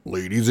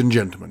Ladies and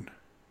gentlemen,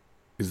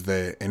 is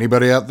there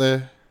anybody out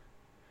there?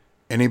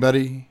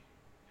 Anybody?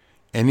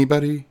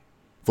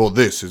 For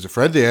this is a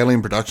Fred the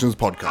Alien Productions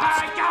podcast.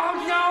 I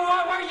don't know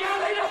what we're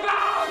yelling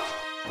about!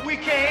 We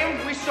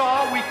came, we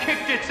saw, we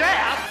kicked its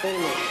ass! Wait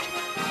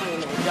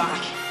a minute, Doc.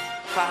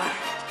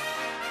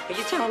 Are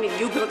you telling me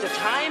you built a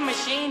time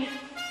machine?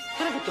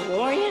 Kind of a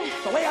DeLorean?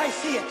 The way I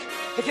see it,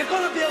 if you're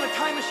gonna build a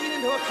time machine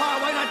into a car,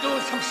 why not do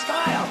it some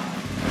style?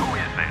 Who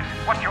is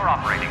this? What's your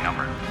operating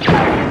number?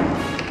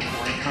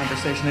 Boring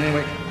conversation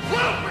anyway.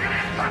 Look, we're gonna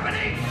have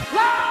company!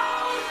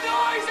 Loud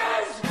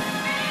noises!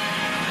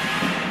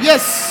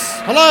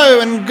 Yes, hello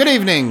and good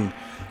evening.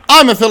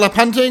 I'm a Philip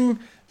Hunting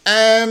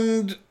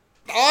and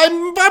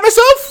I'm by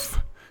myself.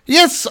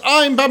 Yes,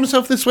 I'm by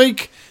myself this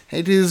week.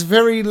 It is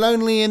very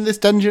lonely in this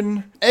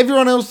dungeon.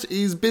 Everyone else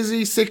is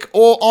busy, sick,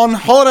 or on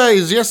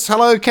holidays. Yes,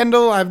 hello,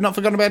 Kendall. I've not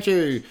forgotten about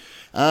you.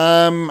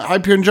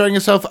 Hope you're enjoying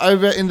yourself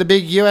over in the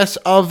big US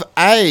of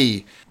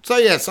A. So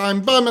yes,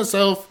 I'm by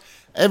myself.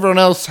 Everyone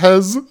else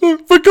has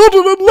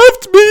forgotten and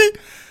left me.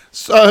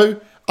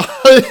 So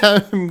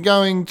I am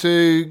going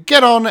to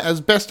get on as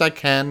best I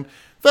can.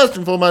 First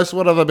and foremost,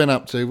 what have I been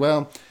up to?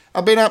 Well,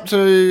 I've been up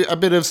to a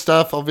bit of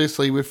stuff,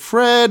 obviously, with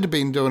Fred.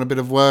 Been doing a bit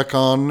of work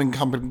on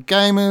Incompetent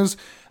Gamers.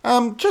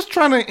 Just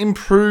trying to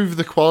improve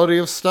the quality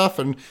of stuff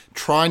and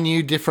try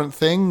new different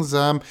things.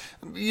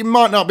 You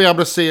might not be able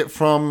to see it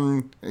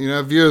from,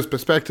 viewers'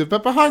 perspective,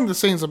 but behind the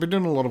scenes, I've been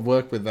doing a lot of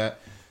work with that.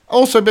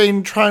 Also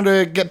been trying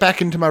to get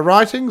back into my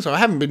writing, so I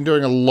haven't been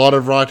doing a lot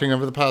of writing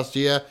over the past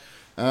year,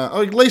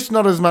 or at least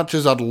not as much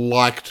as I'd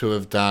like to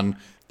have done.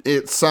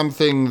 It's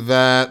something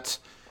that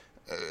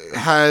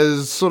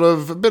has sort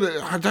of a bit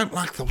of, I don't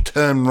like the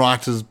term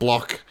writer's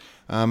block.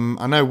 I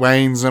know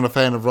Wayne's not a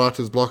fan of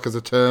writer's block as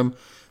a term,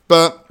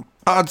 but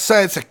I'd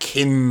say it's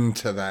akin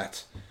to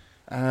that.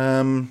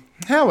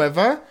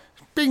 However,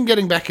 been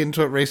getting back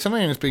into it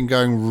recently and it's been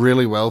going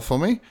really well for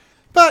me.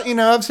 But,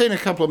 I've seen a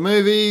couple of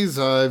movies,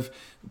 I've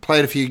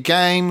played a few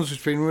games, which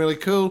has been really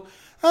cool.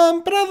 But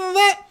other than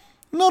that,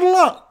 not a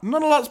lot.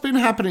 Not a lot's been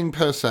happening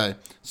per se.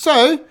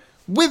 So,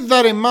 with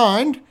that in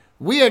mind,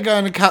 we are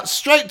going to cut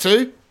straight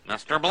to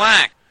Mr.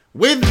 Black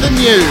with the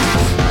news.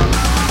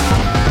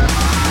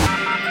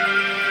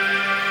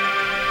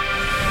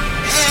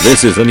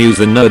 This is the news,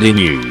 the nerdy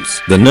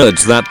news. The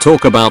nerds that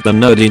talk about the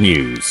nerdy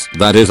news.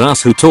 That is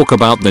us who talk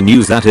about the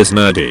news that is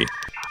nerdy.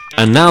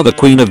 And now the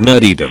queen of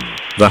nerdydom,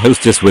 the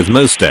hostess with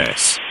most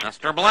S.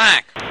 Mr.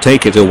 Black.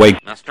 Take it away,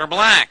 Mr.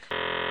 Black.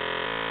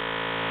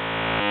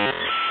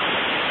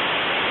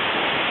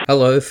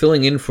 Hello,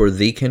 filling in for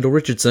the Kendall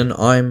Richardson,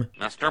 I'm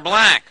Mr.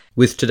 Black.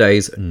 with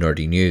today's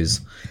nerdy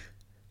news.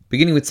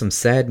 Beginning with some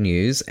sad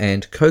news,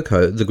 and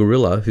Coco, the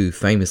gorilla who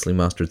famously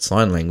mastered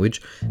sign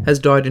language, has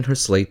died in her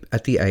sleep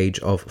at the age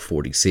of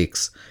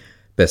 46.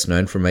 Best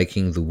known for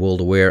making the world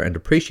aware and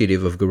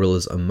appreciative of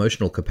gorillas'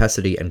 emotional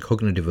capacity and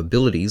cognitive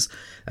abilities,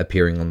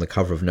 appearing on the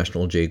cover of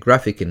National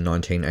Geographic in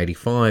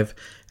 1985,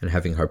 and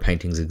having her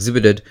paintings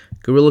exhibited,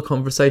 gorilla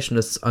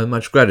conversationists owe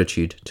much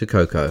gratitude to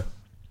Coco.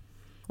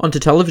 On to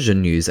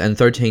television news, and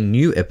 13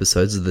 new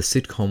episodes of the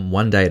sitcom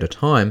One Day at a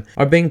Time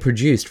are being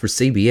produced for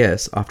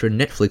CBS after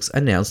Netflix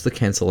announced the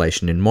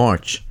cancellation in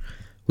March.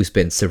 We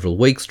spent several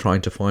weeks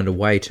trying to find a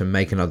way to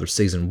make another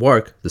season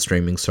work, the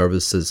streaming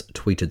service's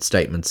tweeted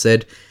statement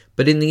said,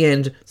 but in the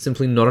end,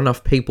 simply not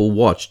enough people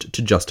watched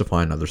to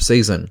justify another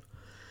season.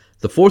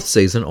 The fourth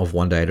season of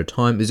One Day at a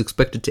Time is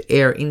expected to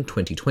air in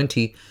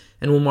 2020,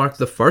 and will mark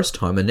the first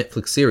time a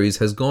Netflix series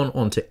has gone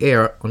on to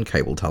air on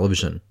cable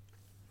television.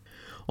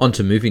 On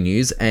to movie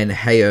news, and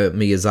Hayao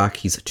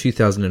Miyazaki's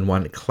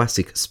 2001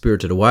 classic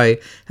Spirited Away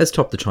has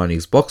topped the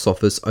Chinese box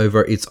office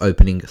over its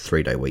opening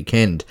 3-day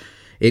weekend.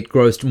 It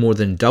grossed more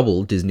than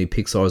double Disney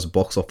Pixar's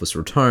box office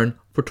return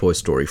for Toy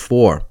Story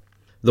 4.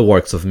 The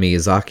works of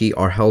Miyazaki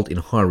are held in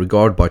high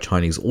regard by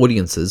Chinese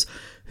audiences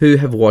who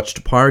have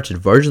watched pirated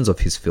versions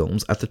of his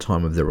films at the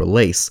time of their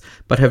release,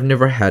 but have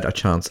never had a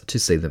chance to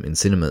see them in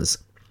cinemas.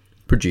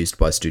 Produced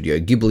by Studio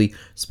Ghibli,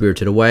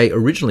 Spirited Away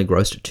originally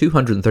grossed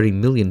 $230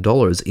 million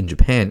in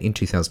Japan in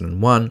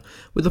 2001,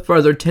 with a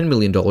further $10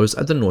 million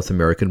at the North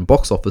American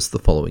box office the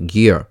following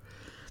year.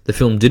 The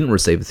film didn't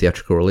receive a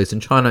theatrical release in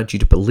China due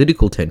to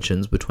political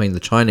tensions between the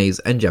Chinese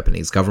and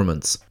Japanese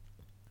governments.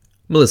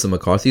 Melissa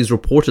McCarthy is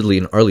reportedly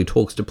in early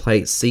talks to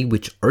play Sea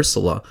Witch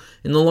Ursula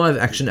in the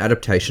live-action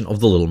adaptation of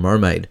The Little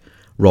Mermaid.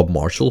 Rob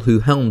Marshall, who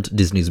helmed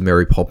Disney's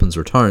Mary Poppins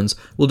Returns,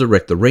 will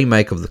direct the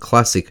remake of the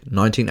classic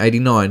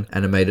 1989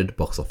 animated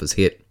box office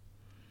hit.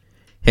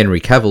 Henry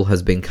Cavill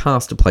has been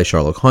cast to play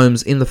Sherlock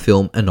Holmes in the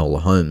film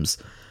Enola Holmes.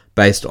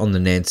 Based on the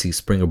Nancy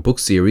Springer book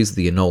series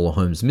The Enola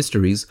Holmes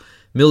Mysteries,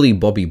 Millie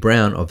Bobby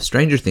Brown of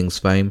Stranger Things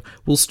fame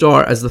will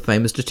star as the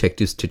famous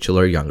detective's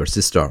titular younger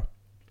sister.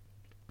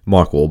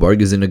 Mark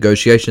Wahlberg is in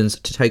negotiations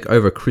to take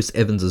over Chris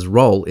Evans'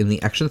 role in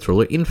the action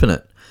thriller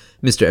Infinite.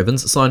 Mr.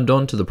 Evans signed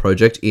on to the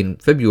project in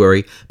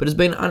February, but has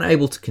been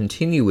unable to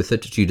continue with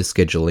it due to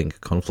scheduling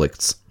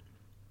conflicts.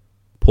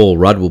 Paul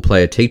Rudd will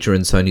play a teacher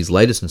in Sony's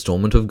latest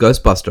installment of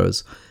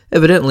Ghostbusters.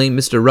 Evidently,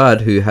 Mr.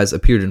 Rudd, who has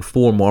appeared in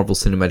 4 Marvel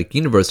Cinematic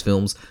Universe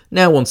films,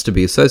 now wants to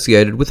be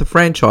associated with a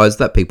franchise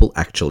that people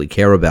actually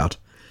care about.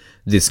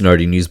 This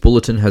Nerdy News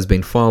Bulletin has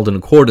been filed in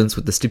accordance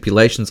with the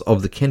stipulations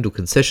of the Kendall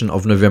Concession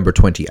of November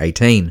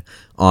 2018.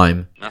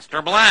 I'm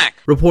Mr. Black.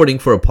 reporting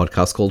for a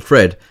podcast called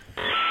Fred.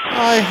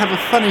 I have a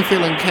funny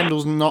feeling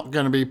Kendall's not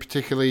going to be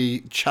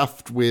particularly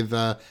chuffed with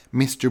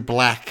Mr.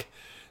 Black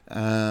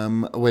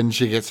when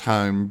she gets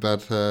home,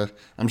 but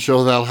I'm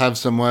sure they'll have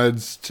some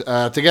words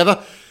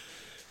together.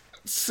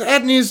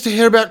 Sad news to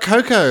hear about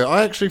Coco.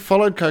 I actually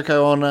followed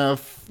Coco on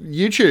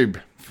YouTube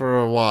for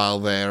a while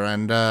there,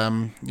 and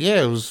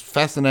I was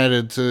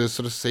fascinated to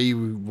sort of see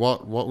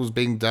what was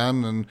being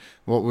done and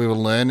what we were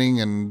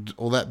learning and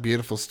all that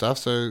beautiful stuff.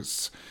 So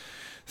it's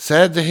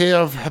sad to hear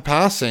of her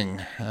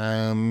passing.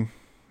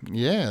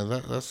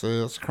 That's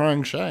a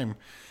crying shame.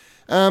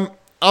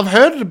 I've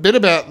heard a bit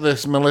about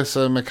this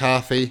Melissa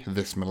McCarthy.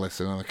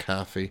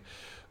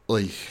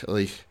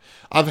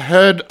 I've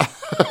heard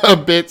a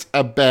bit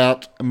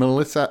about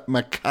Melissa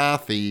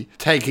McCarthy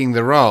taking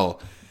the role,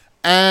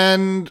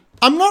 and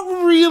I'm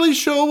not really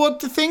sure what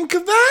to think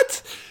of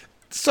that.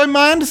 So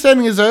my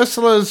understanding is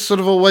Ursula's sort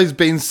of always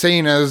been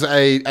seen as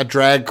a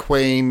drag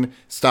queen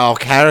style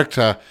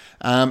character,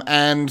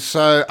 and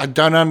so I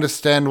don't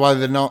understand why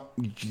they're not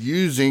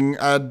using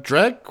a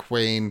drag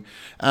queen.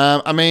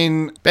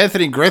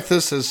 Bethany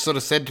Griffiths has sort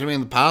of said to me in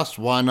the past,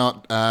 why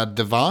not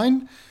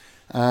Divine?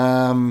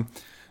 My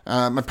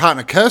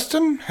partner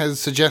Kirsten has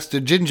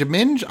suggested Ginger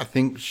Minge. I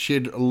think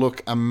she'd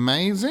look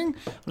amazing.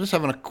 I'm just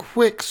having a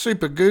quick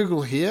super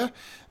Google here.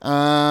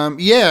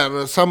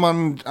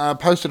 Someone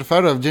posted a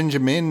photo of Ginger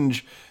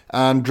Minge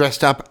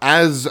dressed up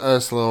as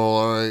Ursula,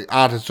 or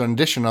artist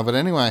rendition of it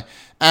anyway,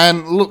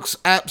 and looks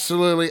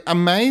absolutely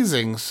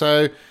amazing.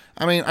 So,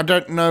 I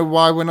don't know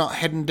why we're not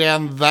heading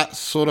down that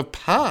sort of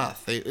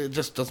path. It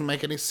just doesn't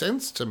make any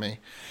sense to me.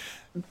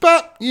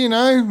 But,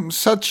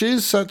 such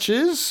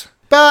is.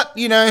 But,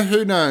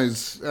 who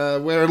knows?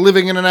 We're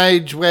living in an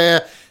age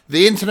where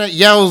the internet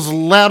yells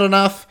loud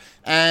enough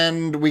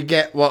and we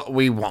get what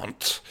we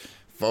want.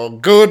 For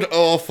good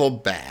or for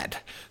bad.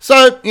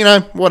 So,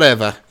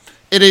 whatever.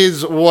 It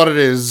is what it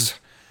is.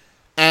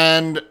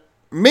 And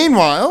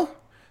meanwhile,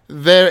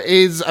 there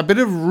is a bit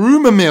of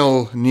rumour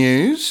mill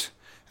news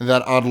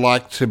that I'd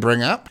like to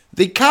bring up.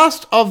 The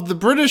cast of the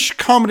British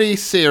comedy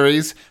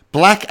series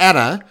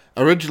Blackadder,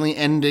 originally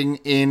ending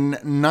in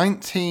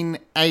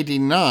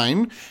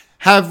 1989,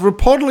 have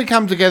reportedly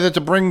come together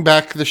to bring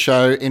back the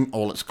show in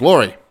all its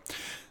glory.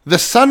 The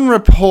Sun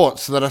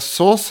reports that a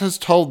source has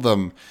told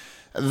them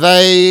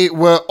they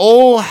were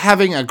all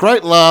having a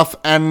great laugh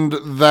and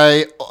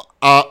they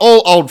are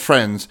all old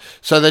friends.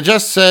 So they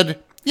just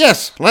said,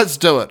 yes, let's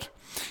do it.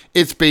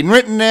 It's been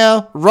written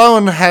now.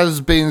 Rowan has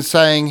been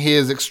saying he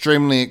is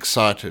extremely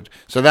excited.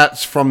 So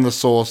that's from the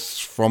source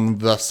from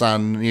the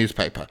Sun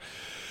newspaper.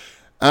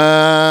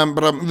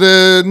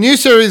 The new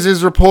series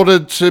is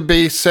reported to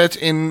be set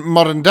in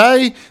modern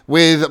day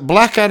with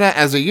Blackadder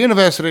as a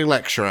university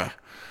lecturer.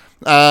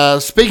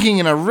 Speaking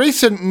in a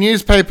recent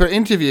newspaper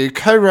interview,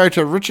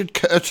 co-writer Richard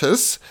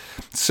Curtis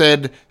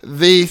said,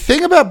 the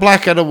thing about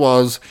Blackadder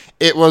was,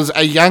 it was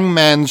a young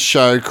man's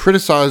show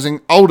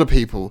criticising older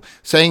people,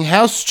 saying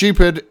how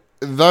stupid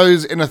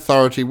those in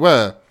authority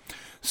were.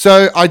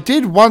 So I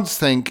did once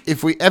think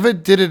if we ever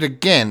did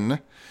anything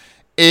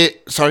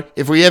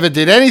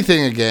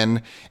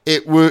again,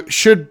 it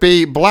should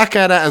be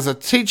Blackadder as a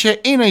teacher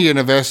in a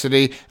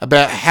university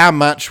about how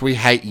much we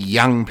hate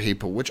young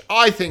people, which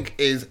I think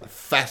is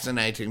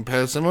fascinating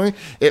personally.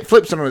 It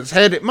flips it on its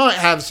head. It might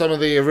have some of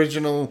the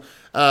original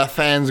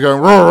fans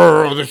going,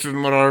 "Roar, this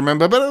isn't what I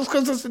remember," but it's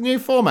because it's a new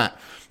format.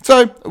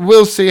 So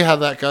we'll see how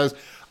that goes.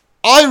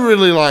 I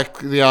really like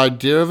the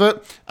idea of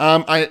it.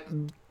 I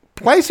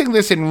placing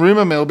this in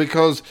rumour mill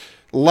because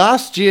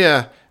last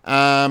year,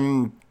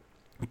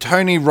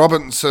 Tony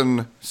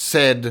Robinson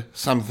said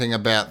something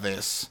about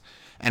this,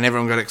 and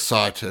everyone got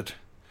excited.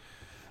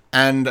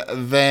 And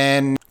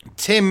then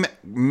Tim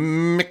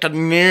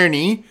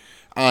McInerney,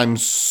 I'm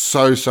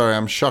so sorry,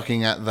 I'm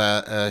shocking at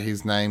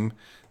his name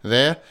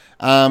there,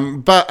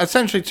 but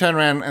essentially turned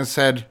around and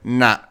said,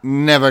 nah,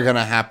 never going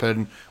to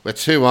happen. We're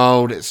too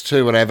old, it's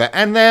too whatever.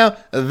 And now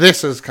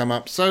this has come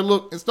up. So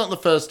look, it's not the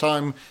first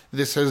time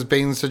this has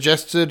been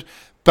suggested,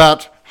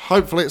 but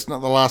hopefully it's not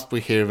the last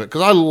we hear of it,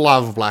 because I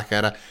love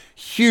Blackadder.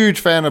 Huge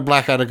fan of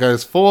Blackadder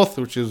Goes Forth,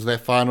 which is their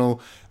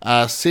final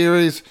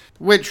series,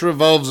 which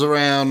revolves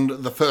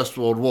around the First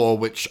World War,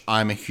 which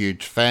I'm a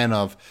huge fan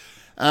of.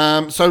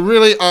 So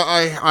really,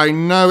 I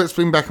know it's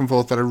been back and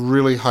forth, but I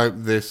really hope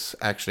this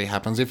actually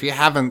happens. If you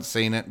haven't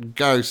seen it,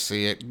 go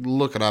see it.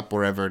 Look it up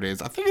wherever it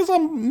is. I think it's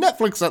on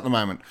Netflix at the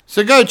moment.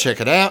 So go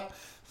check it out.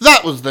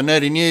 That was the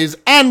Nerdy News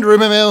and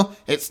Rumour Mill.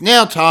 It's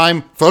now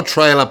time for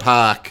Trailer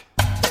Park.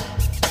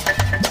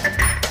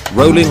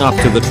 Rolling up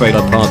to the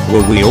trailer park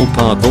where we all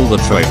park all the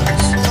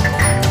trailers.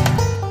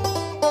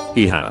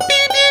 Yeah.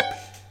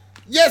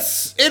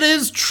 Yes, it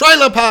is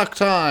Trailer Park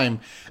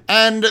time.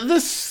 And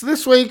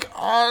this week,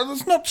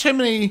 there's not too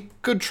many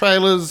good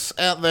trailers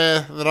out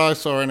there that I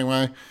saw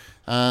anyway.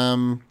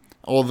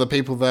 Or the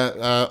people that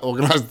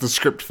organised the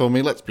script for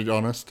me, let's be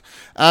honest.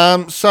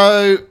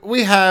 So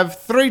we have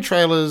 3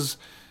 trailers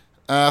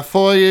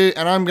for you,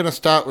 and I'm going to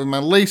start with my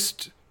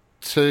least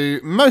to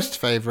most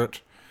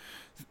favourite.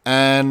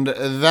 And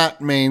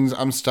that means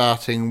I'm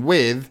starting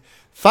with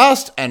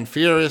Fast and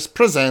Furious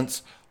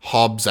presents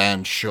Hobbs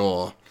and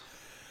Shaw.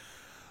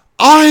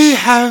 I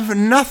have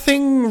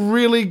nothing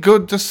really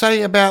good to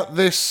say about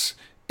this.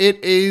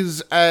 It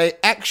is a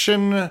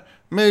action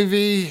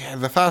movie,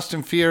 the Fast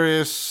and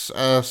Furious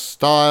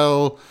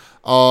style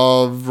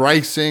of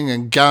racing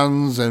and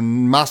guns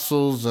and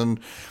muscles, and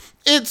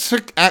it's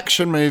an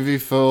action movie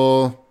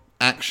for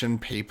action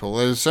people.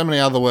 There's so many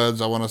other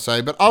words I want to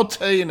say, but I'll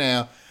tell you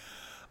now,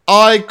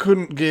 I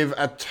couldn't give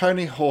a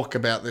Tony Hawk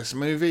about this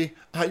movie.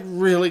 I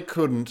really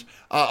couldn't.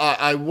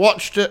 I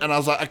watched it and I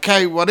was like,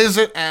 okay, what is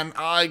it? And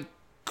I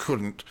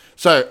couldn't.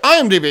 So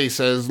IMDb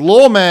says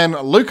lawman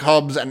Luke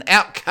Hobbs and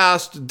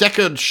outcast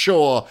Deckard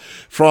Shaw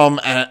form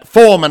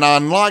an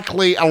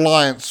unlikely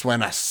alliance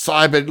when a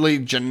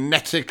cyberly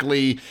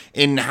genetically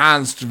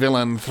enhanced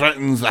villain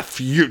threatens the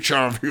future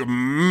of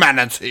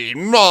humanity.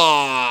 No,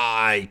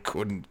 I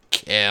couldn't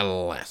care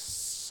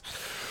less.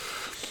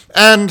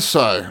 And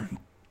so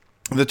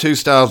the 2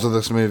 stars of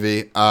this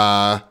movie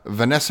are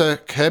Vanessa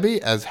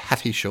Kirby as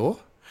Hattie Shaw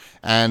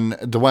and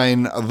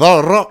Dwayne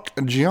 "The Rock"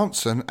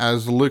 Johnson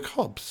as Luke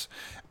Hobbs.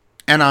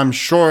 And I'm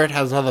sure it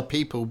has other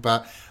people,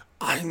 but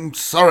I'm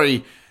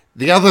sorry,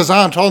 the others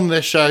aren't on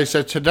this show,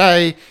 so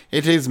today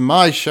it is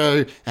my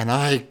show, and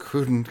I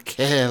couldn't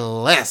care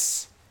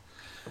less.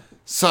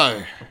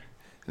 So,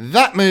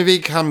 that movie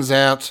comes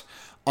out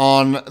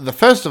on the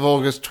 1st of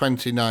August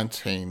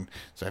 2019.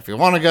 So if you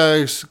want to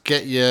go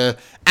get your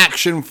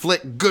action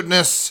flick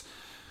goodness,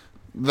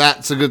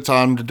 that's a good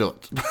time to do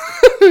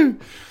it.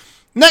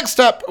 Next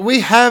up, we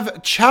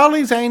have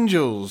Charlie's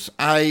Angels,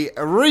 a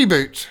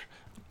reboot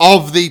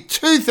of the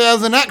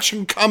 2000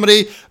 action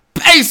comedy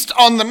based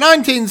on the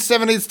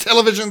 1970s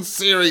television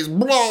series.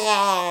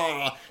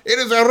 Blah! It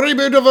is a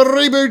reboot of a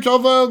reboot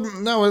of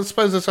a... No, I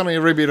suppose it's only a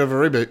reboot of a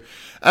reboot.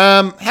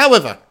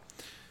 However,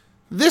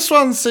 this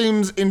one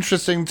seems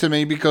interesting to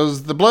me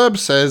because the blurb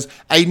says,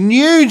 a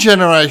new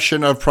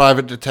generation of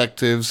private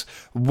detectives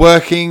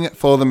working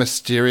for the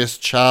mysterious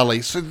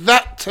Charlie. So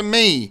that, to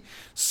me,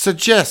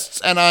 suggests,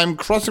 and I'm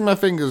crossing my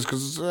fingers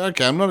because,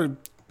 okay, I'm not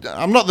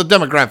the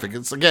demographic.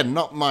 It's, again,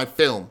 not my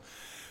film.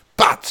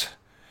 But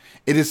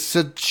it is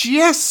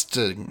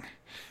suggesting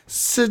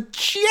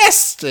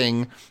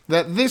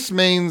that this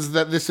means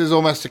that this is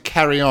almost a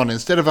carry-on.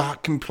 Instead of a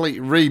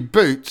complete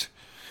reboot,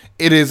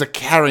 it is a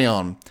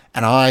carry-on.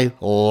 And I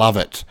love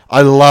it.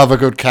 I love a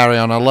good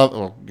carry-on. I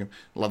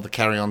love the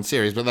carry-on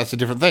series, but that's a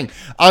different thing.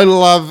 I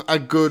love a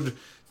good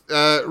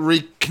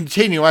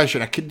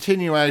continuation,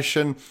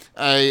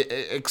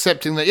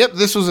 accepting that, yep,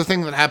 this was a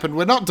thing that happened.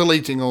 We're not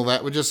deleting all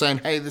that. We're just saying,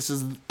 hey, this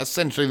is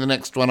essentially the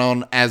next one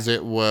on, as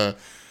it were.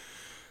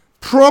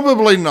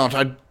 Probably not.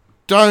 I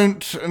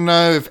don't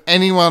know if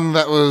anyone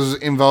that was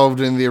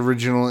involved in the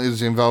original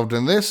is involved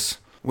in this.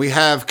 We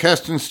have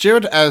Kirsten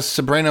Stewart as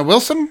Sabrina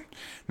Wilson,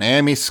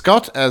 Naomi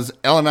Scott as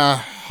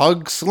Eleanor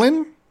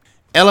Hogslin,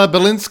 Ella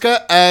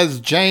Balinska as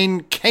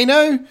Jane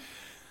Kano,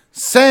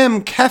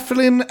 Sam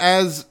Claflin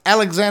as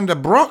Alexander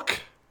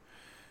Brock,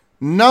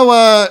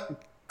 Noah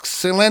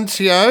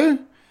Silencio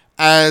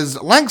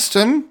as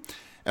Langston,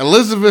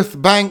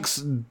 Elizabeth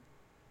Banks,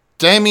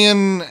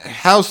 Damien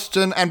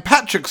Houston, and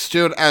Patrick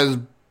Stewart as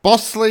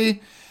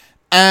Bosley,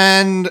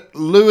 and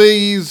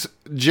Luis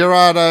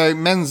Gerardo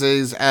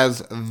Menzies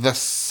as the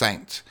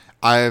Saint.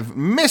 I've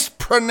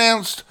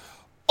mispronounced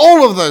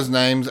all of those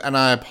names, and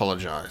I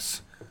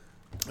apologize.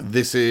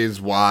 This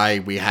is why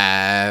we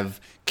have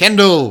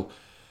Kendall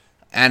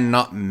and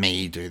not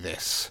me do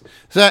this.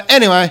 So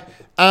anyway,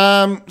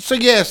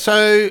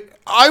 so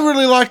I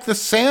really like the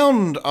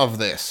sound of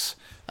this.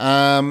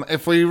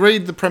 If we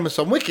read the premise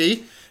on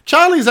Wiki,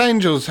 Charlie's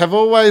Angels have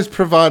always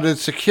provided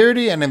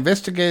security and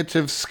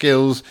investigative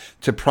skills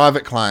to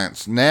private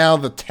clients. Now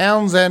the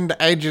Townsend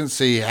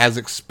Agency has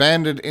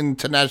expanded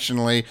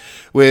internationally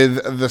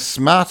with the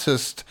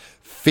smartest,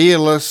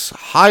 fearless,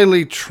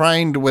 highly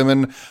trained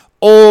women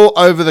all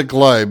over the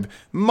globe.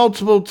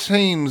 Multiple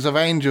teams of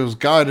angels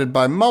guided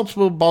by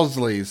multiple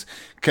Bosleys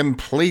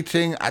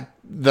completing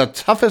the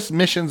toughest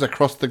missions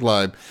across the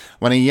globe.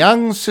 When a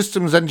young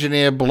systems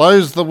engineer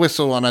blows the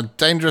whistle on a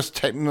dangerous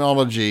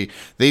technology,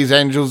 these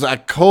angels are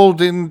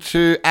called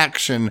into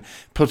action,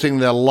 putting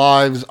their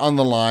lives on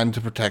the line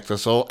to protect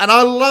us all. And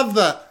I love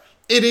that.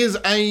 It is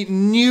a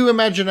new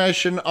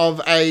imagination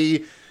of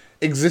a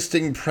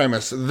existing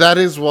premise. That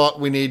is what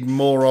we need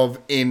more of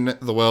in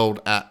the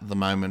world at the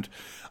moment.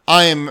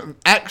 I am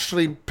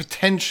actually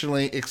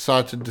potentially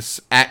excited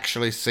to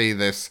actually see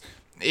this,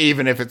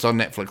 even if it's on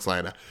Netflix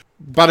later.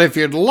 But if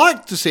you'd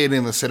like to see it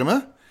in the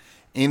cinema,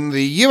 In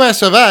the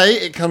US of A,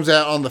 it comes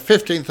out on the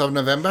 15th of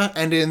November,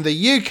 and in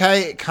the UK,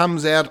 it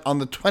comes out on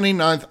the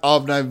 29th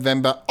of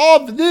November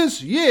of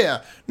this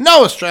year.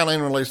 No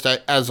Australian release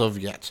date as of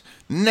yet.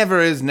 Never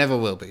is, never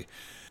will be.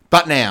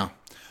 But now,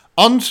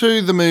 on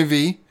to the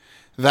movie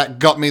that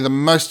got me the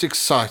most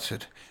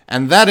excited,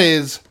 and that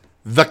is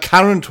The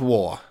Current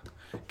War.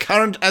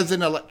 Current as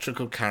in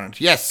electrical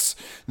current. Yes,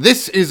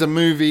 this is a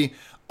movie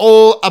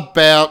all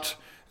about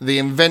the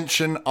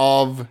invention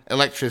of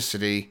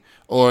electricity,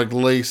 or at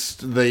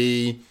least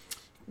the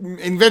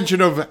invention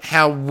of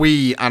how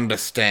we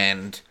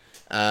understand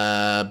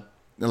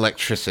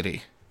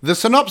electricity. The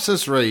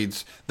synopsis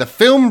reads, the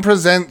film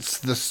presents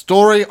the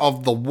story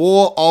of the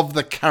War of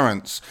the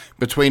Currents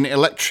between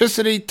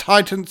electricity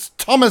titans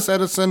Thomas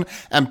Edison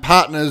and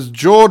partners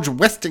George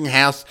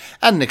Westinghouse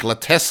and Nikola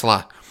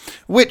Tesla,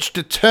 which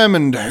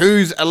determined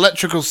whose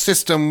electrical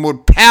system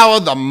would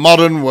power the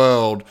modern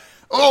world.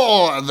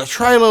 Oh, the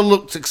trailer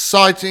looks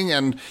exciting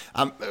and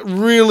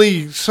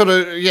really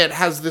it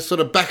has this sort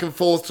of back and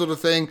forth sort of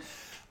thing.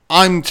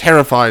 I'm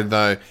terrified,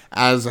 though.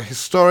 As a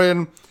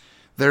historian,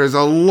 there is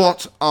a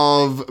lot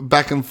of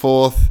back and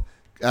forth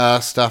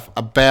stuff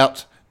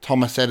about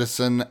Thomas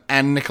Edison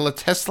and Nikola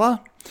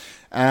Tesla.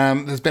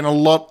 There's been a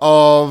lot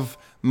of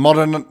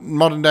modern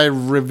day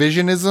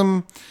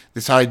revisionism.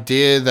 This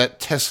idea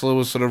that Tesla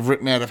was sort of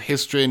written out of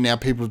history and now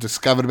people have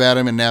discovered about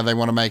him and now they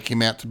want to make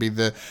him out to be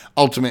the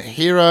ultimate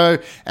hero,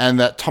 and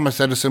that Thomas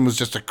Edison was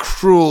just a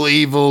cruel,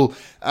 evil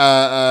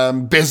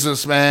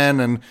businessman.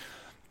 And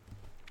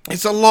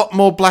it's a lot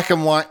more black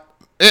and white.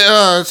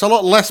 It's a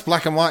lot less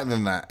black and white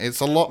than that. It's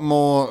a lot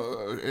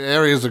more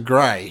areas of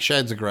grey,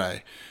 shades of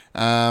grey.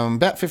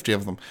 About 50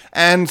 of them.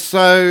 And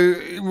so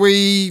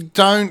we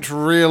don't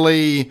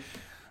really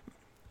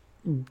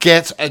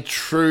get a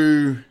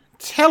true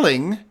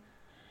telling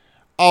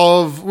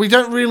of, we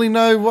don't really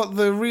know what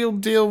the real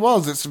deal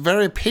was. It's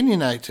very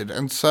opinionated,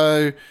 and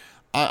so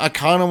I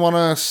kind of want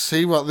to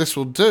see what this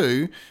will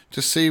do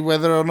to see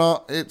whether or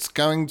not it's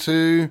going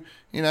to,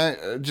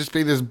 just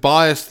be this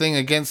biased thing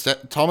against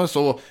Thomas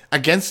or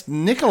against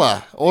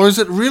Nikola, or is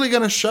it really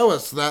going to show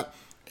us that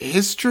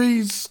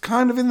history's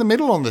kind of in the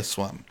middle on this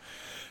one?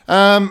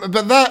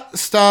 But that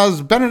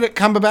stars Benedict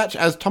Cumberbatch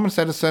as Thomas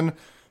Edison,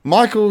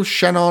 Michael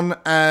Shannon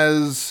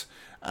as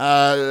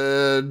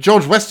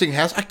George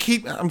Westinghouse.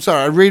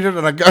 I read it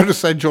and I go to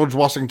say George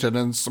Washington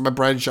and so my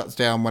brain shuts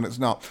down when it's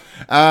not.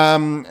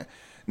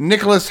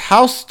 Nicholas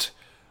Haust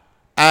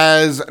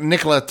as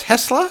Nikola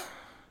Tesla.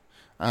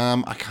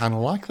 I kind of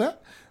like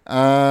that.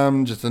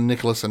 Just a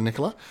Nicholas and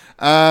Nikola.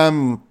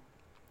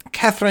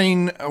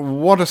 Catherine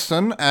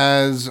Watterson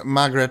as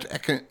Margaret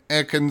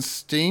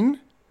Erkenstein.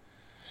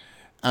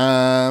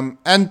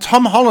 And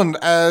Tom Holland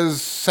as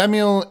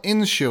Samuel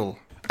Inshul.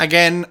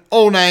 Again,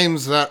 all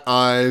names that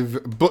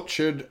I've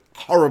butchered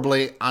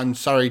horribly. I'm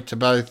sorry to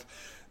both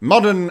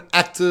modern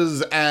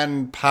actors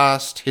and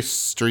past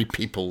history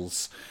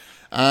peoples.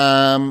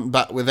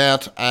 But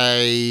without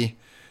a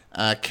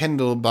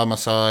Kendall by my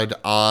side,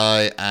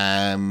 I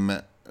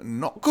am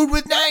not good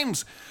with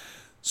names.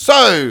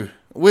 So,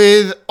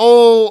 with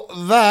all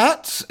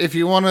that, if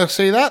you want to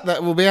see that,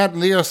 that will be out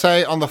in the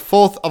USA on the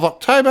 4th of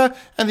October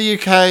and the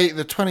UK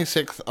the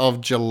 26th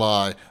of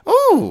July.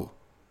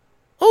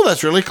 Oh,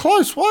 that's really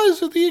close. Why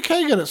is it the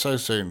UK get it so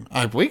soon?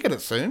 I hope we get it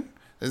soon.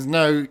 There's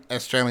no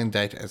Australian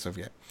date as of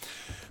yet.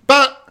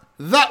 But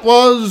that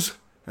was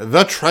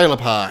The Trailer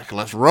Park.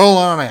 Let's roll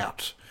on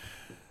out.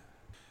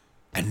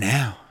 And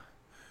now,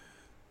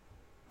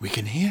 we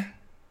can hear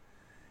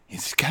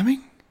it's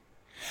coming.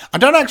 I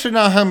don't actually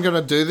know how I'm going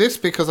to do this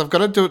because I've got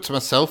to do it to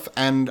myself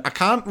and I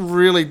can't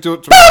really do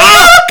it to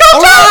myself.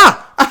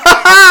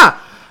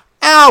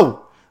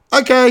 Ow!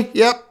 Okay,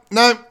 yep.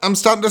 No, I'm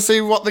starting to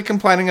see what they're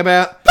complaining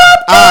about.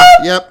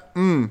 Yep.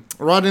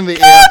 Right in the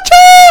ear.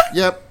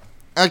 Yep.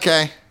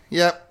 Okay.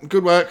 Yep.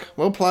 Good work.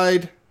 Well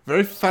played.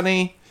 Very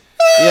funny.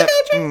 Yep.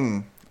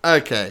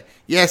 Okay.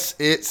 Yes,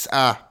 it's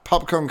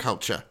popcorn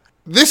culture.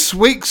 This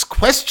week's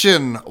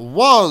question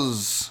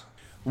was,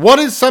 what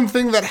is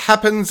something that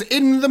happens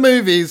in the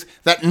movies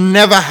that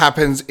never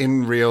happens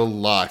in real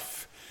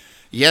life?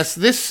 Yes,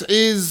 this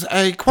is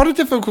quite a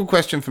difficult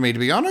question for me, to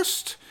be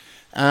honest.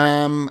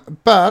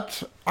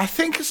 But I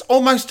think it's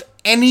almost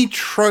any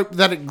trope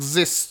that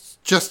exists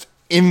just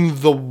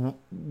in the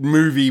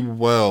movie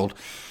world.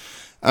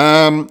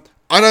 I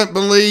don't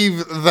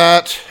believe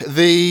that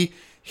the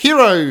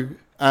hero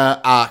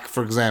arc,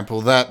 for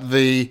example, that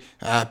the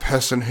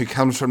person who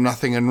comes from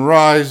nothing and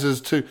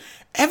rises to,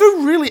 ever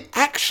really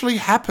actually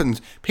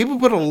happens. People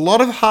put a lot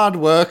of hard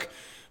work.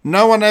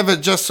 No one ever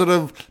just sort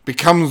of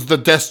becomes the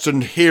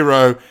destined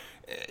hero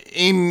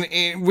in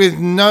with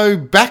no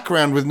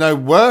background, with no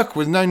work,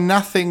 with no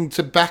nothing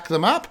to back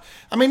them up.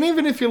 I mean,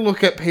 even if you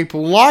look at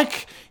people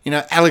like,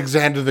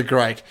 Alexander the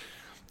Great,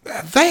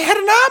 they had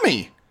an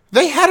army.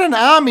 They had an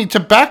army to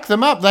back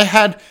them up. They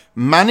had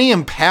money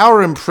and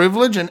power and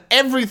privilege and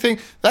everything.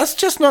 That's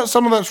just not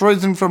someone that's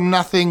risen from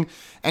nothing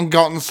and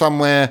gotten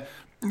somewhere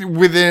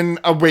within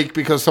a week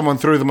because someone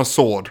threw them a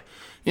sword.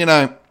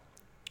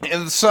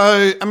 And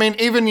so, I mean,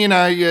 even, you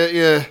know,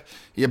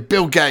 your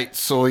Bill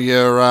Gates or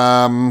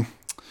your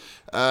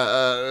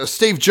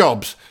Steve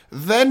Jobs,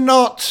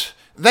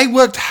 they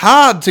worked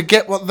hard to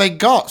get what they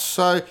got.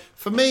 So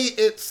for me,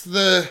 it's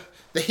the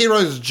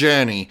hero's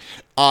journey.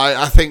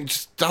 I think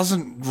just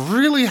doesn't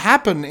really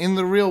happen in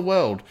the real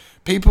world.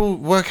 People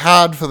work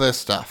hard for their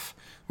stuff.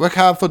 Work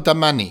hard for the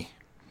money.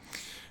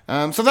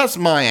 So that's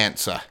my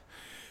answer.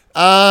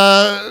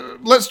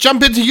 Let's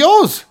jump into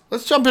yours.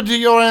 Let's jump into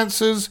your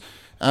answers.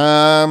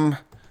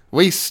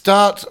 We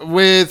start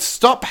with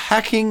stop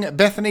hacking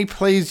Bethany,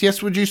 please.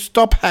 Yes, would you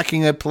stop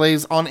hacking her,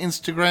 please, on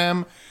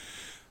Instagram?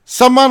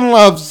 Someone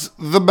loves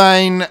the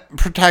main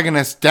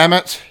protagonist, damn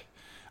it.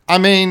 I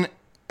mean,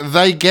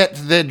 they get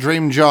their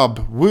dream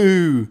job.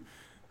 Woo.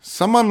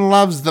 Someone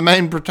loves the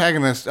main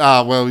protagonist.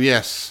 Ah, well,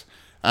 yes.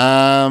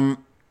 I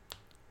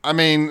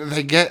mean,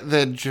 they get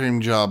their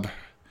dream job.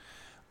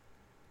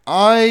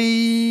 That's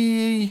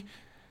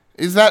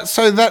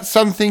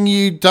something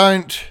you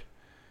don't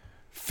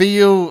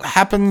feel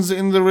happens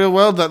in the real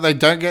world, that they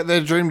don't get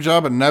their dream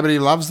job and nobody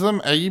loves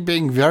them? Are you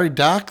being very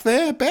dark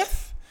there,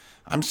 Beth?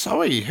 I'm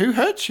sorry. Who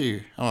hurt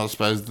you? Oh, I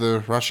suppose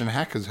the Russian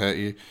hackers hurt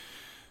you.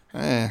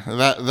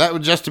 That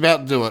would just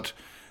about do it.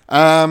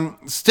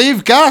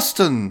 Steve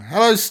Garston.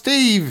 Hello,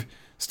 Steve.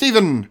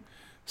 Stephen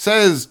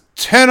says,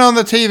 turn on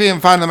the TV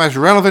and find the most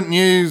relevant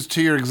news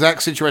to your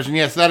exact situation.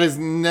 Yes, that has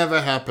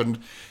never happened.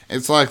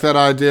 It's like that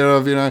idea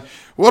of, you know,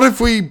 what if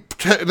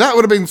that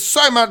would have been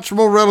so much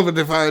more relevant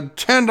if I had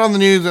turned on the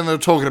news and they were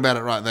talking about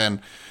it right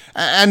then.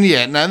 And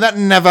yeah, no, that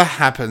never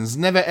happens.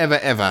 Never, ever,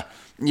 ever.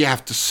 You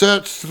have to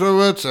search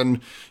through it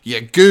and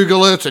you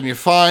Google it and you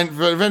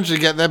eventually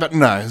get there, but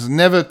no, it's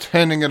never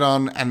turning it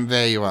on and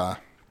there you are.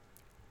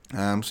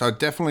 So I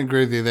definitely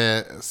agree with you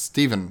there,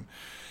 Stephen.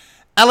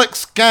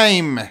 Alex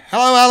Game.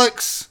 Hello,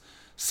 Alex.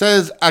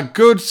 Says, a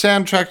good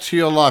soundtrack to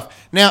your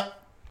life. Now,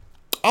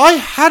 I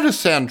had a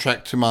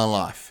soundtrack to my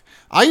life.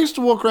 I used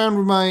to walk around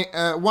with my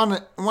one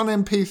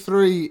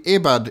MP3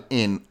 earbud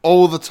in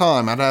all the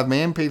time. I'd have my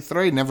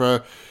MP3,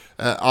 never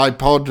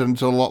iPod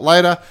until a lot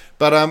later,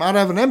 but I'd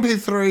have an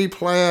MP3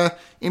 player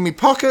in my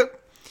pocket,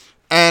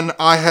 and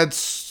I had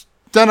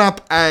done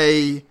up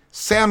a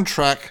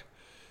soundtrack,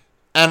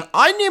 and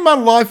I knew my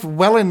life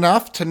well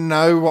enough to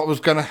know what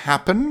was going to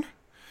happen.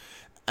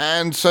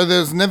 And so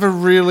there's never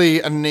really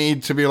a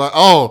need to be like,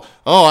 oh,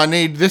 I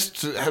need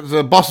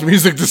the boss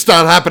music to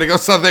start happening or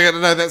something. I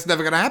don't know, that's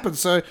never going to happen.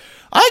 So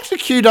I actually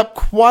queued up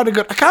quite a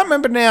good... I can't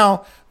remember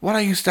now what I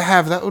used to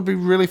have. That would be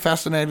really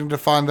fascinating to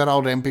find that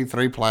old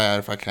MP3 player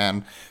if I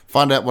can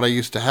find out what I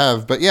used to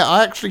have. But yeah,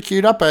 I actually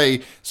queued up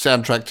a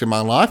soundtrack to my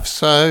life.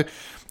 So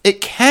it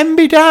can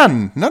be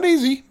done. Not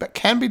easy, but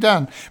can be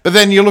done. But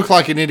then you look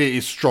like an idiot.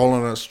 You're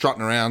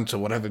strutting around to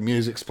whatever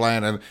music's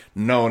playing and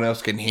no one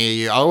else can hear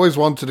you. I always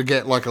wanted to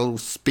get like a little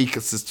speaker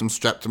system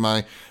strapped to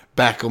my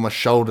back or my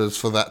shoulders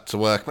for that to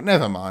work. But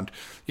never mind.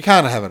 You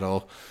can't have it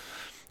all.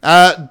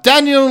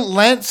 Daniel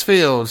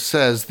Lansfield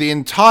says, the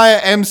entire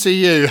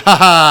MCU.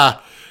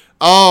 Haha.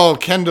 Oh,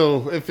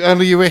 Kendall, if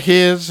only you were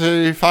here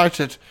to fight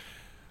it.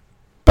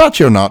 But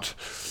you're not.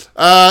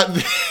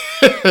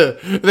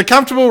 The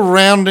comfortable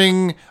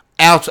rounding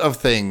out of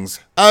things.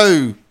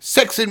 The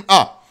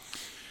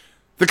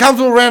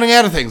comfortable rounding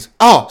out of things.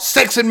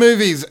 Sex in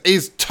movies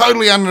is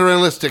totally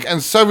unrealistic,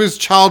 and so is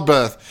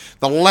childbirth.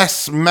 The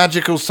less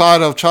magical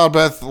side of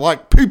childbirth,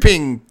 like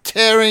pooping,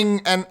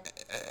 tearing, and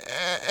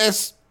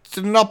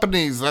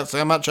estenoponies. That's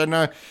how much I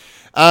know.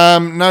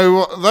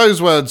 No,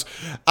 those words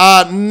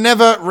are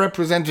never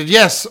represented.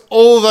 Yes,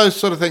 all those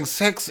sort of things.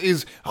 Sex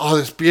is,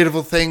 this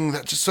beautiful thing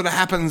that just sort of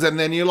happens, and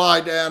then you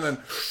lie down and,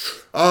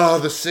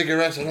 the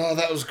cigarette, and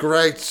that was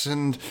great,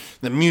 and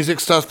the music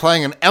starts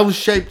playing, and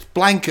L-shaped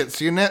blankets.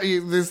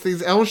 There's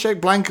these L-shaped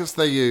blankets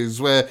they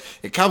use where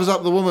it covers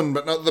up the woman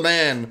but not the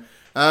man.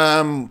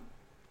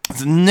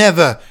 It's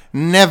never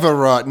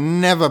right,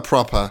 never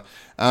proper.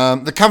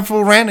 The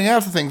comfortable rounding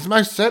out of things.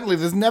 Most certainly,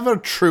 there's never a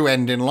true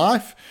end in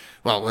life.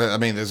 Well, I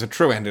mean, there's a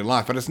true end in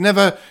life, but it's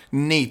never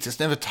neat. It's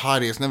never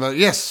tidy. It's never...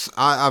 Yes,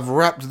 I've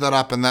wrapped that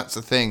up, and that's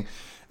the thing.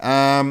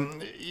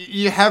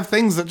 You have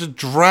things that just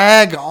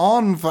drag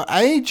on for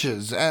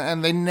ages,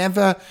 and they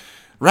never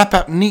wrap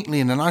up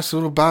neatly in a nice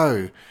little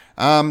bow.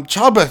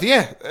 Childbirth,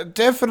 yeah,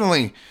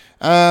 definitely.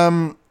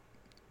 Epsitome.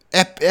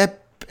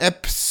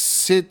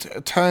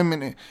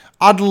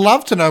 I'd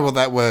love to know what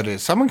that word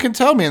is. Someone can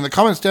tell me in the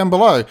comments down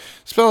below.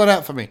 Spell it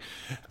out for me.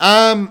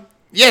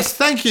 Yes,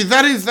 thank you.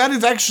 That is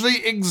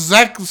actually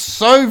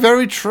so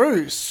very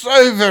true.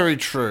 So very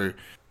true.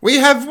 We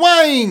have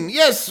Wayne.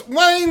 Yes,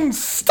 Wayne,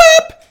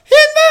 stop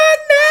in the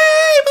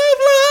name of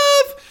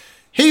love.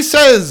 He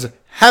says,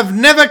 have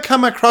never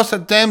come across a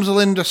damsel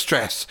in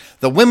distress.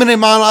 The women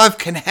in my life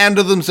can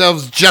handle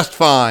themselves just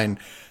fine.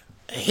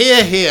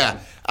 Hear,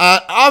 hear.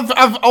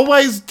 I've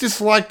always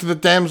disliked the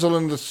damsel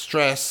in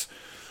distress.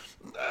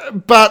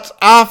 But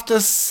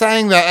after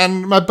saying that,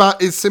 and my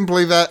but is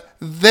simply that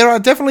there are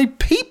definitely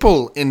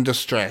people in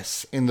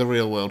distress in the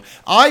real world.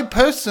 I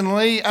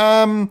personally,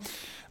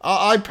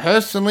 I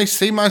personally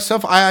see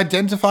myself, I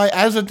identify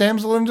as a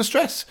damsel in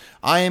distress.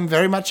 I am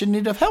very much in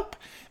need of help.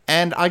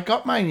 And I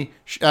got my,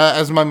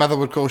 as my mother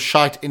would call,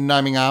 shite in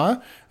Naming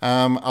Hour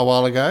a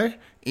while ago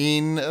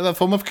in the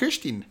form of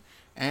Christine.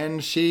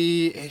 And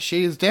she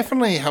has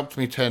definitely helped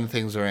me turn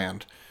things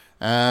around.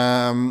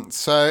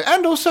 So,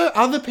 and also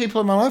other people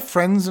in my life,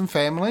 friends and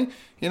family,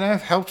 you know,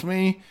 have helped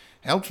me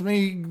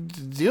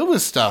deal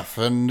with stuff.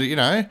 And, you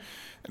know,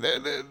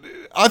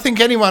 I think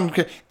anyone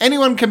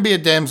can be a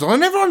damsel,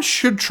 and everyone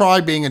should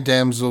try being a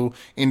damsel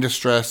in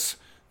distress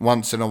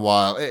once in a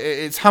while.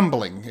 It's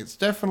humbling. It's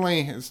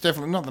definitely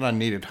not that I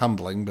needed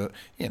humbling, but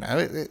you know,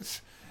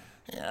 it's.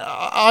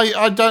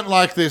 I don't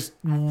like this,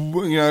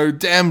 you know,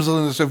 damsel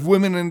in distress,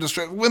 women in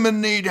distress, women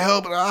need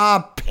help.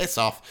 Piss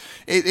off.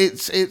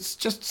 It's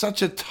just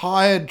such a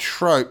tired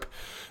trope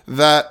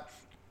that.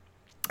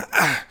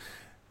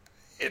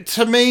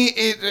 To me,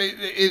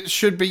 it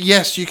should be,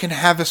 yes, you can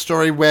have a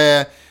story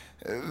where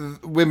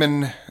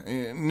women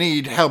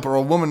need help or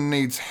a woman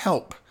needs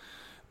help.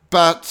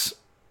 But,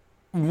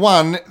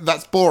 one,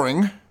 that's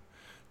boring.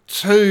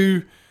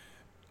 Two,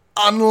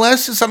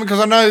 unless it's something, because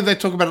I know they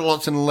talk about it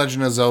lots in The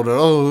Legend of Zelda.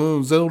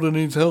 Oh, Zelda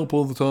needs help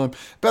all the time.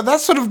 But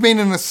that's sort of been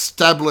an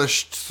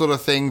established sort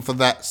of thing for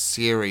that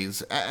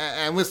series.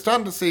 And we're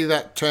starting to see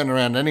that turn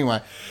around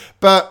anyway.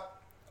 But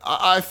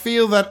I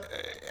feel that...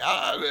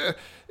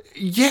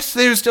 yes,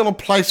 there is still a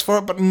place for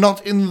it, but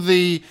not in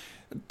the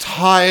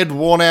tired,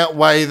 worn-out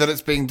way that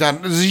it's being done.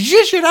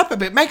 Zhuzh it up a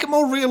bit. Make it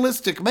more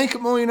realistic. Make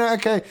it more, you know,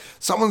 okay,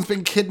 someone's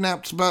been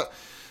kidnapped, but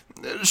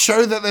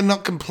show that they're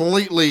not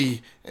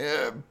completely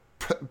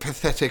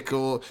pathetic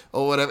or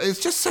whatever. It's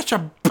just such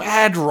a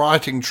bad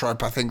writing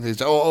trope, I think, these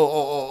days.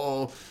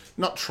 Or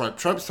not trope.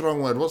 Trope's the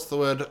wrong word. What's the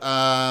word?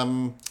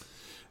 I'm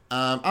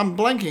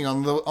blanking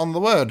on the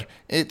word.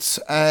 It's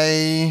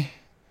a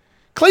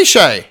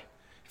cliche.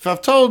 If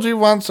I've told you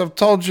once, I've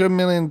told you a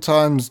million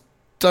times,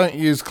 don't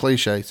use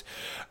cliches.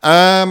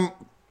 But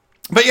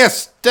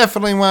yes,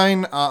 definitely,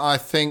 Wayne, I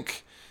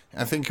think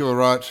you were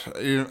right.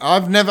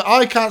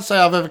 I can't say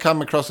I've ever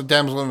come across a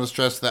damsel in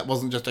distress that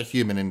wasn't just a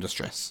human in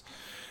distress.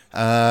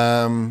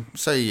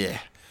 So yeah.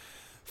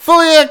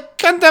 Fuya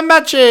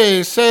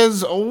Kantamachi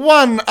says,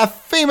 1. A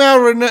female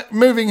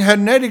removing her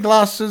nerdy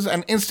glasses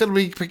and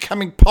instantly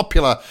becoming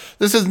popular.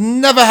 This has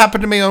never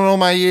happened to me in all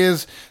my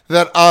years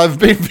that I've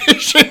been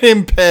vision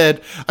impaired.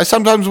 I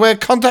sometimes wear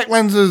contact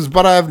lenses,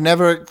 but I have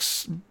never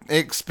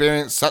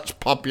experienced such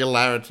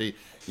popularity.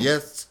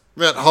 Yes,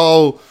 that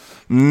whole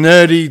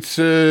nerdy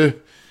to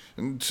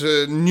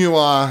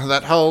newer,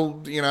 that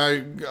whole, you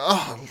know,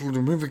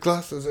 remove the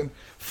glasses and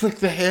flick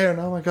the hair and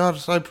oh my god,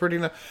 it's so pretty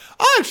now.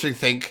 I actually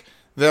think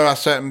there are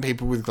certain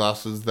people with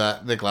glasses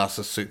that their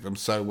glasses suit them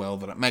so well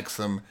that it makes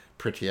them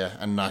prettier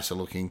and nicer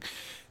looking.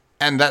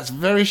 And that's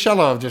very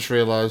shallow, I've just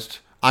realised.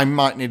 I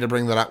might need to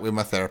bring that up with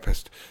my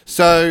therapist.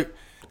 So,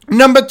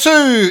 number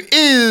 2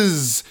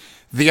 is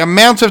the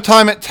amount of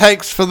time it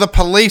takes for the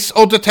police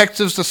or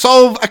detectives to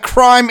solve a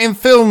crime in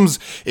films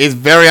is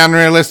very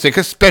unrealistic,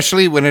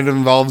 especially when it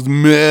involves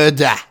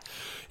murder.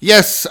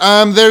 Yes,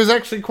 there is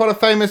actually quite a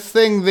famous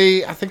thing,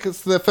 I think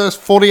it's the first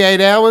 48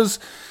 hours.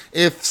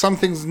 If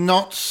something's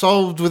not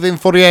solved within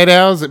 48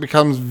 hours, it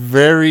becomes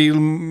very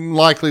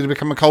likely to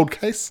become a cold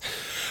case.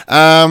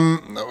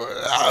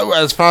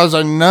 As far as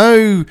I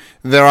know,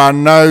 there are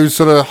no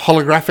sort of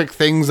holographic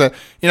things that,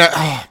 you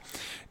know,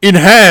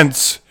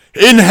 enhance.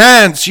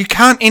 You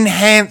can't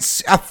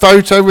enhance a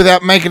photo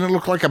without making it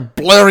look like a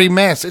blurry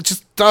mess. It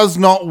just does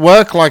not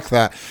work like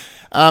that.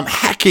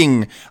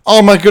 Hacking.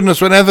 Oh my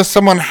goodness, whenever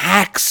someone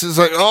hacks, it's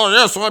like, oh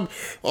yes,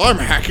 I'm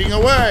hacking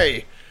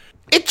away.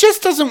 It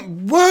just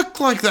doesn't work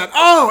like that.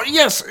 Oh,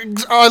 yes.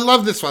 I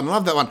love this one.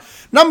 Love that one.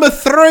 Number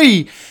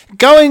 3,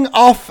 going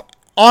off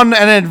on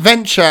an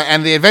adventure,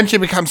 and the adventure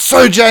becomes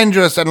so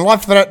dangerous and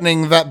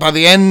life-threatening that by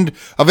the end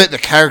of it, the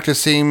character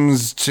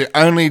seems to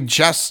only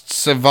just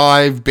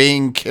survive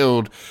being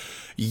killed.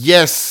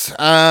 Yes.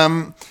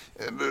 To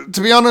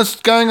be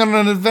honest, going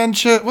on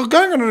adventures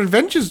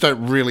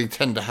don't really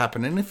tend to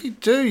happen. And if you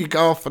do, you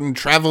go off and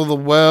travel the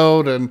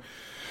world, and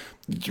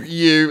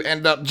you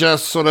end up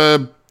just sort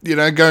of, you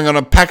know, going on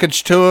a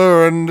package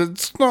tour, and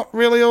it's not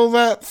really all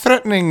that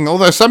threatening.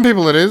 Although some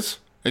people it is,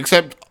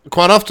 except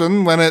quite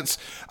often when it's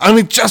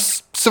only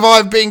just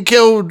survived being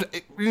killed,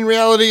 in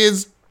reality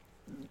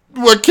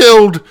we're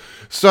killed.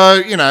 So,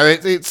 you know,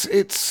 it's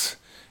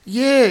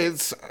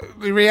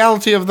the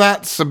reality of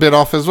that's a bit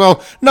off as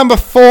well. Number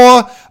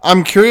 4,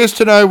 I'm curious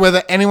to know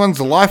whether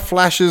anyone's life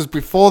flashes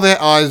before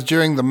their eyes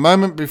during the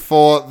moment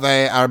before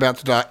they are about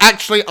to die.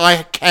 Actually,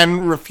 I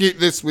can refute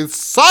this with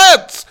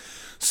science.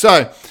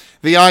 So,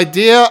 the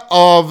idea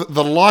of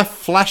the life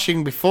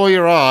flashing before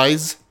your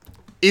eyes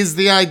is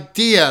the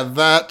idea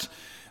that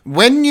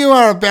when you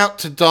are about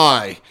to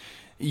die,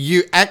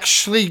 your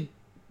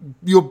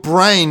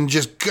brain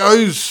just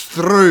goes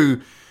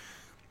through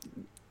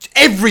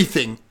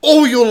everything,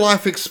 all your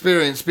life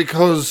experience,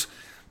 because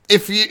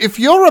if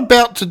you're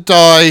about to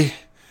die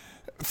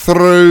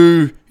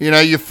through, you know,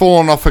 you've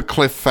fallen off a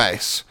cliff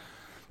face,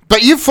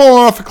 but you've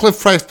fallen off a cliff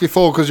face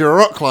before because you're a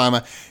rock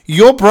climber,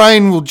 your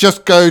brain will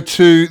just go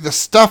to the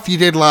stuff you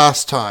did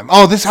last time.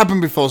 Oh, this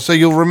happened before, so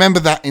you'll remember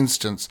that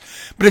instance.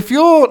 But if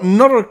you're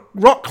not a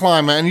rock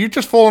climber and you've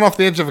just fallen off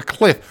the edge of a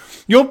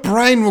cliff, your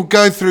brain will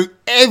go through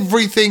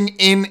everything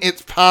in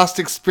its past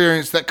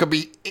experience that could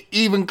be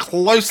even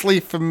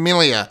closely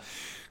familiar,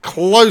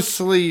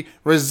 closely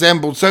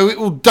resembled. So it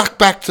will duck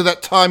back to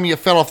that time you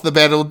fell off the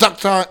bed. It'll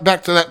duck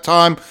back to that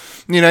time,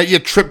 you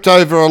tripped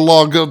over a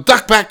log. It'll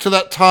duck back to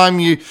that time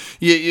you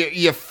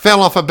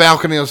fell off a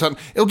balcony or something.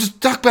 It'll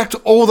just duck back to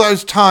all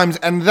those times,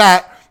 and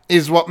that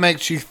is what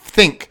makes you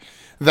think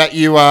that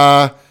you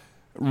are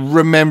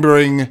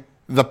remembering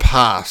the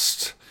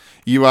past.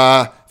 You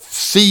are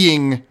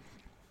seeing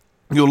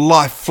your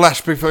life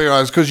flash before your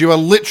eyes because you are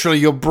literally,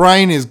 your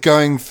brain is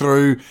going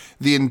through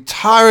the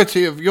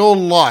entirety of your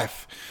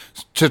life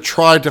to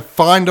try to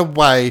find a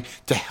way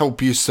to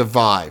help you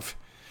survive.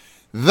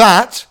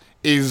 That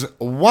is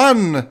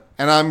one,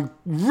 and I'm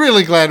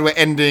really glad we're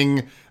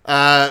ending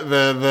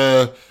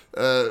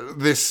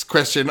this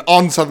question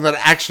on something that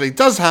actually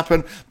does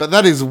happen, but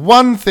that is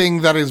one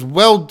thing that is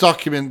well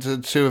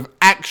documented to have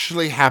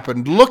actually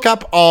happened. Look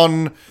up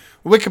on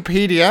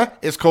Wikipedia,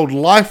 it's called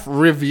Life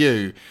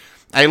Review.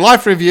 A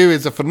life review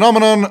is a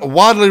phenomenon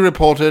widely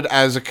reported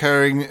as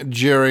occurring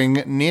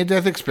during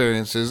near-death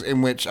experiences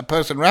in which a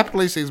person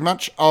rapidly sees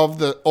much of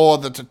the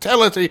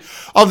totality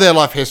of their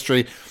life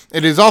history.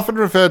 It is often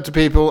referred to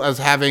people as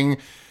having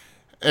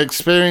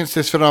experienced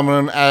this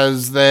phenomenon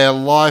as their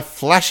life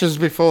flashes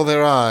before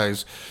their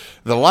eyes.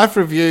 The life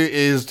review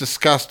is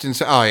discussed in...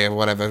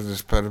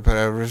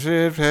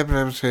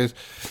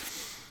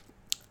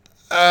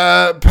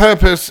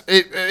 Purpose.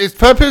 Its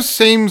purpose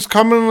seems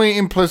commonly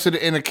implicit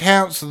in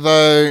accounts,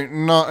 though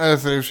not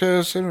earthly.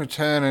 In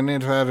return and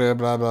into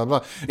blah blah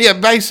blah. Yeah,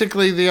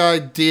 basically the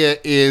idea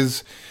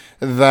is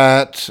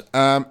that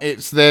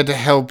it's there to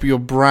help your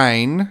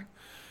brain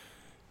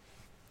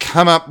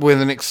come up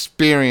with an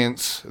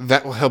experience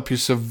that will help you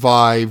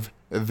survive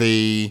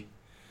the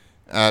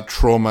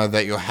trauma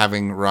that you're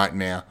having right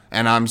now.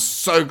 And I'm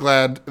so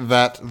glad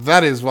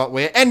that is what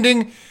we're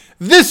ending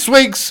this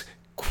week's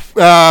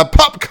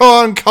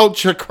popcorn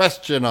culture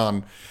question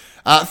on.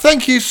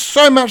 Thank you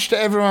so much to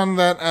everyone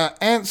that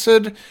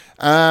answered.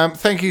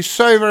 Thank you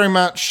so very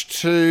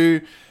much to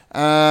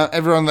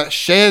everyone that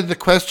shared the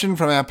question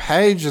from our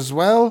page as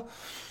well.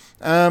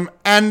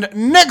 And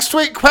next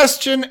week's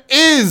question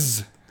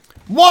is,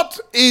 what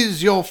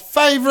is your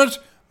favourite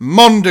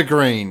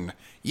Mondegreen?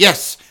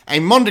 Yes, a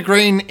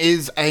Mondegreen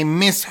is a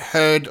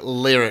misheard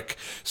lyric.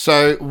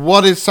 So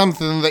what is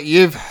something that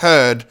you've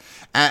heard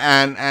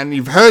and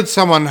you've heard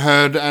someone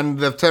heard and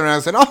they've turned around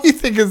and said, oh, you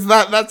think it's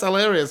that? That's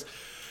hilarious.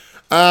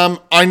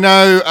 I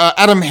know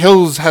Adam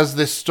Hills has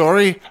this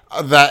story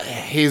that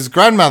his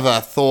grandmother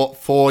thought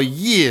for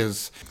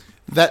years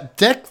that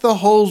deck the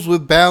halls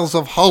with boughs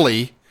of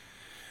holly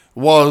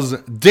was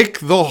Dick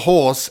the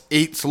horse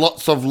eats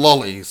lots of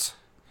lollies.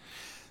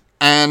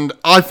 And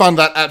I find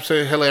that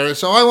absolutely hilarious.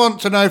 So I want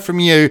to know from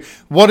you,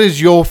 what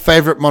is your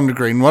favourite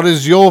Mondegreen? What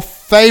is your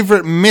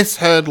favourite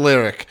misheard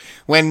lyric?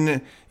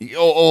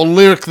 Or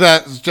lyric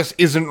that just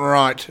isn't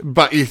right,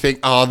 but you think,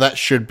 oh, that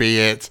should be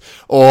it.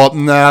 Or,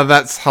 no,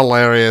 that's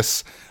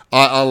hilarious.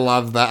 I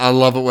love that. I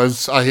love it when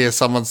I hear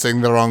someone sing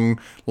the wrong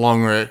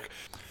long lyric.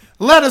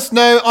 Let us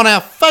know on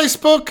our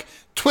Facebook,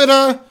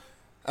 Twitter,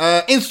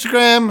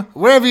 Instagram,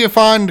 wherever you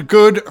find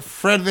good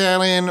Fred the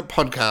Alien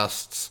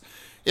podcasts.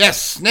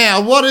 Yes,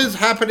 now, what is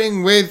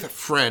happening with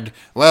Fred?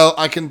 Well,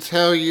 I can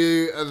tell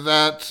you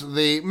that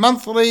the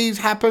monthlies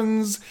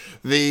happens,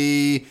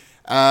 the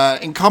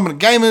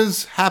Incompetent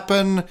Gamers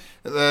happen,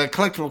 the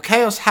Collectible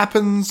Chaos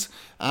happens,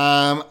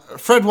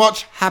 Fred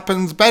Watch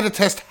happens, Beta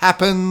Test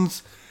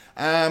happens,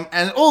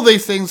 and all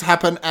these things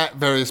happen at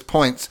various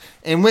points.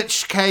 In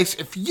which case,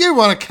 if you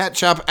want to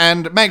catch up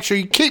and make sure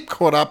you keep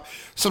caught up,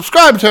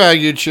 subscribe to our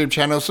YouTube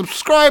channel,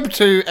 subscribe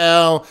to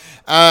our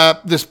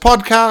this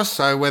podcast,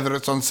 so whether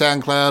it's on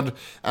SoundCloud,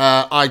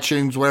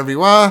 iTunes, wherever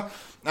you are,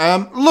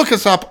 look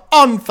us up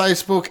on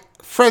Facebook,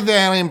 Fred the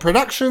Alien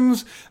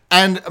Productions,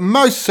 and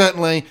most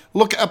certainly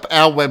look up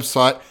our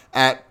website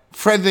at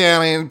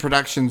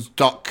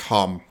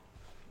fredthealienproductions.com.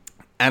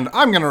 And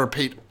I'm going to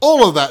repeat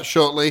all of that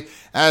shortly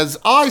as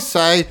I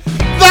say,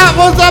 that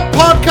was a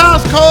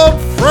podcast called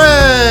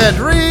Fred.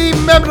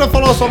 Remember to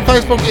follow us on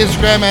Facebook,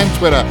 Instagram, and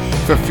Twitter.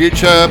 For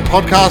future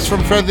podcasts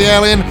from Fred the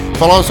Alien,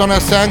 follow us on our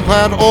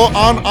SoundCloud or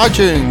on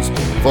iTunes.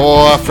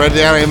 For Fred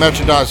the Alien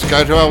merchandise,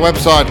 go to our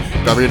website,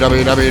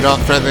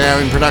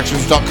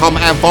 www.fredthealienproductions.com,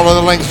 and follow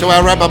the links to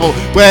our Redbubble,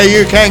 where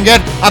you can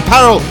get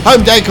apparel,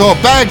 home decor,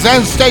 bags,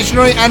 and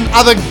stationery, and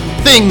other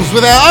things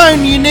with our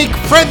own unique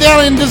Fred the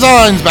Alien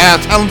designs by our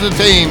talented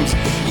teams.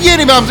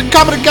 Unibums,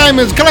 Incompetent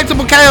Gamers,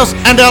 Collectible Chaos,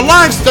 and our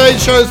live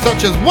stage shows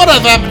such as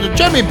Whatever Happened to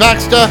Jimmy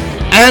Baxter,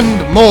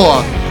 and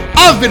more.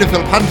 I've been a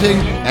Philip Hunting,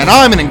 and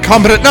I'm an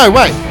incompetent... No,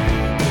 wait.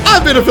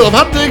 I've been a Philip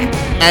Hunting,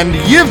 and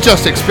you've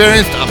just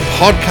experienced a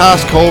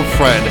podcast called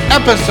Fred,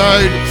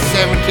 episode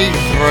 73.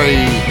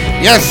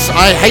 Yes,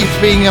 I hate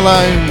being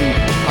alone.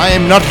 I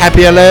am not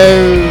happy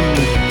alone.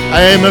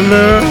 I am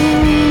alone.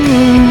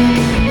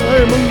 I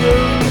am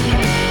alone.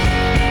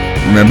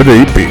 Remember to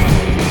eat beef.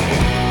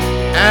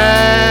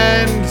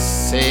 And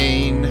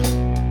scene.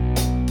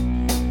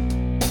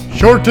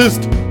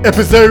 Shortest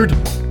episode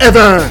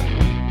ever.